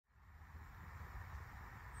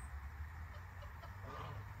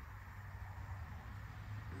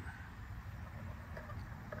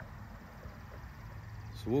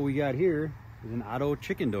So what we got here is an auto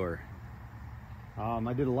chicken door.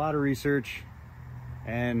 I did a lot of research,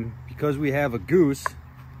 and because we have a Goose,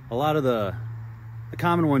 a lot of the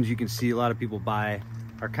common ones you can see a lot of people buy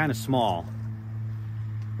are kind of small,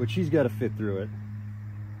 but she's got to fit through it.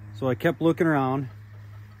 So I kept looking around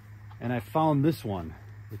and I found this one.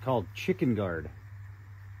 It's called Chicken Guard.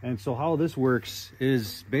 And so how this works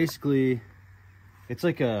is basically it's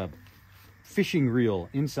like a fishing reel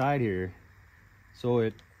inside here.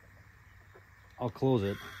 So I'll close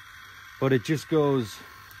it, but it just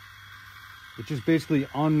basically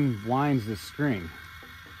unwinds the string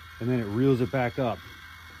and then it reels it back up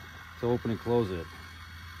to open and close it.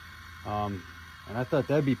 And I thought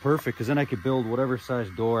that'd be perfect because then I could build whatever size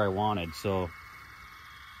door I wanted. So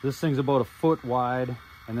this thing's about 1 foot wide,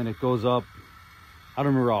 and then it goes up. I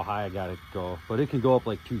don't remember how high I got it to go, but it can go up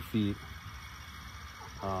like 2 feet.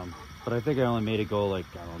 But I think I only made it go like,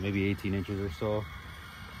 I don't know, maybe 18 inches or so.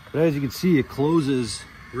 But as you can see, it closes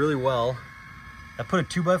really well. I put a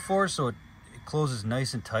 2x4 so it closes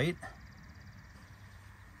nice and tight.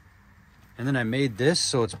 And then I made this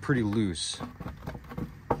so it's pretty loose.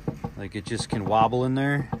 Like it just can wobble in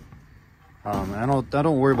there. I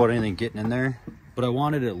don't worry about anything getting in there, but I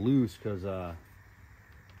wanted it loose because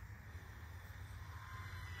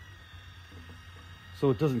so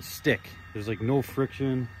it doesn't stick. There's like no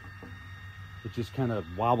friction. It just kind of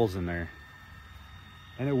wobbles in there.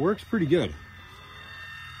 And it works pretty good.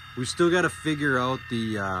 We still got to figure out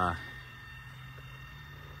the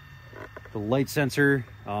light sensor.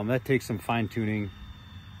 That takes some fine tuning.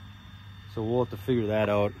 So we'll have to figure that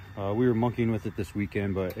out. We were monkeying with it this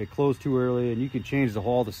weekend, but it closed too early, and you can change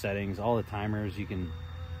all the settings, all the timers. You can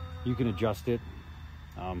adjust it.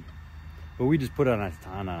 But we just put it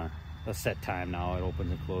on a set time now. It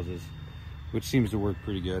opens and closes, which seems to work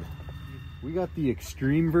pretty good. We got the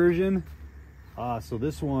extreme version. So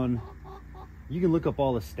this one, you can look up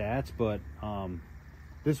all the stats, but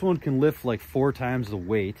this one can lift like 4 times the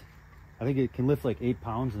weight. I think it can lift like 8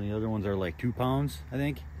 pounds, and the other ones are like 2 pounds, I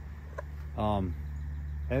think. And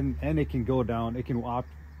it can go down. It can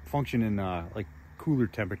function in like cooler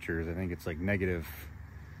temperatures. I think it's like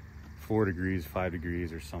 -4 degrees, 5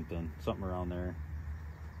 degrees, or something around there.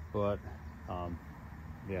 But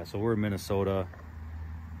yeah, so we're in Minnesota,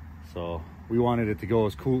 so we wanted it to go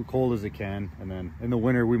as cold as it can, and then in the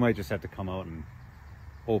winter we might just have to come out and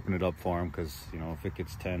open it up for them, because you know, if it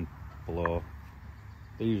gets 10 below,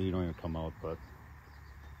 they usually don't even come out. But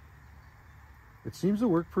it seems to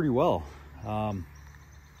work pretty well. I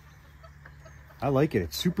like it.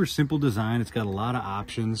 It's super simple design. It's got a lot of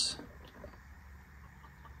options.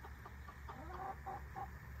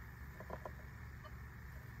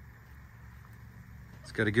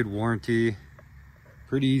 It's got a good warranty.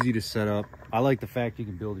 Pretty easy to set up. I like the fact you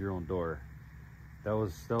can build your own door. That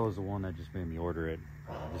was the one that just made me order it.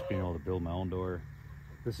 Just being able to build my own door.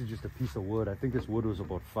 This is just a piece of wood. I think this wood was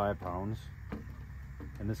about 5 pounds,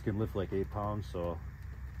 and this can lift like 8 pounds. So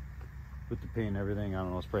with the paint and everything, I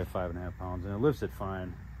don't know, it's probably 5.5 pounds, and it lifts it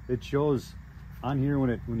fine. It shows on here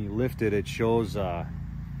when you lift it, it shows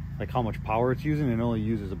like how much power it's using, and it only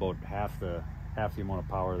uses about half the amount of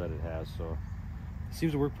power that it has. So it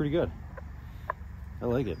seems to work pretty good. I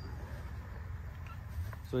like it.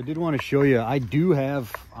 So I did want to show you, I do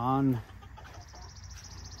have on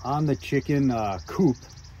the chicken coop,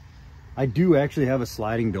 I do actually have a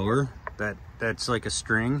sliding door that's like a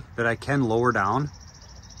string that I can lower down,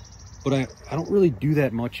 but I don't really do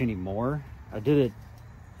that much anymore. I did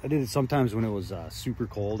it sometimes when it was super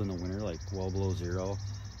cold in the winter, like well below 0,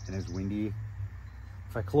 and it's windy.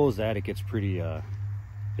 If I close that, it gets pretty it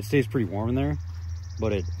stays pretty warm in there.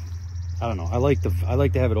 But I don't know, I like to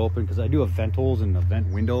have it open because I do have vent holes in the vent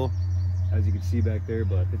window, as you can see back there,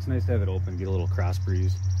 but it's nice to have it open, get a little cross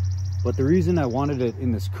breeze. But the reason I wanted it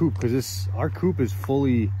in this coop, because our coop is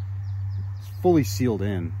fully sealed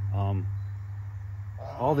in.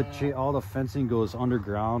 All the fencing goes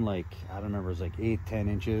underground, like I don't remember, it's like 8-10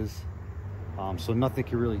 inches. So nothing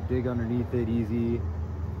can really dig underneath it easy,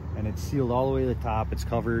 and it's sealed all the way to the top. It's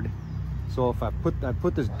covered. So if I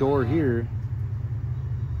put this door here,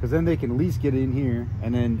 because then they can at least get in here,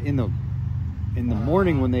 and then in the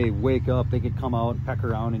morning when they wake up, they can come out and peck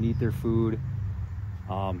around and eat their food,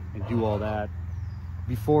 and do all that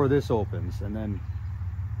before this opens. And then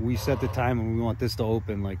we set the time when we want this to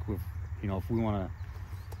open, like with, you know, if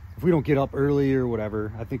we don't get up early or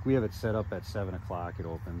whatever. I think we have it set up at 7 o'clock it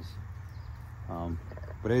opens.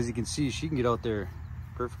 But as you can see, she can get out there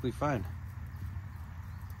perfectly fine.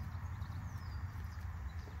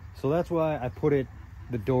 So that's why I put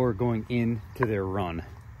the door going into their run,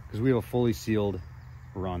 because we have a fully sealed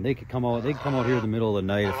run. They could come out here in the middle of the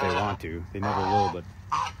night if they want to. They never will, but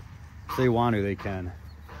if they want to, they can.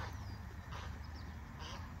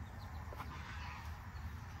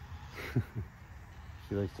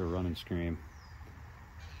 She likes to run and scream.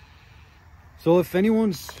 So if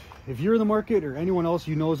you're in the market, or anyone else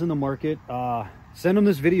you know is in the market, send them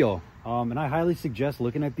this video. And I highly suggest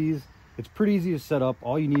looking at these. It's pretty easy to set up.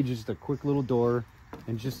 All you need is just a quick little door,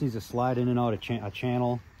 and just needs to slide in and out a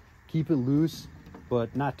channel. Keep it loose,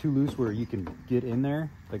 but not too loose where you can get in there.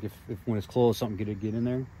 Like if when it's closed, something could get in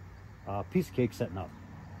there. Piece of cake setting up.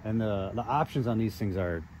 And the options on these things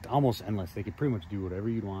are almost endless. They can pretty much do whatever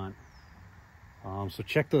you'd want. So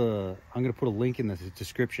check I'm gonna put a link in the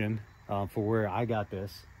description for where I got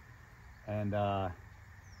this. And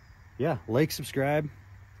yeah, like, subscribe,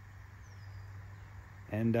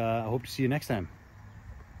 and I hope to see you next time.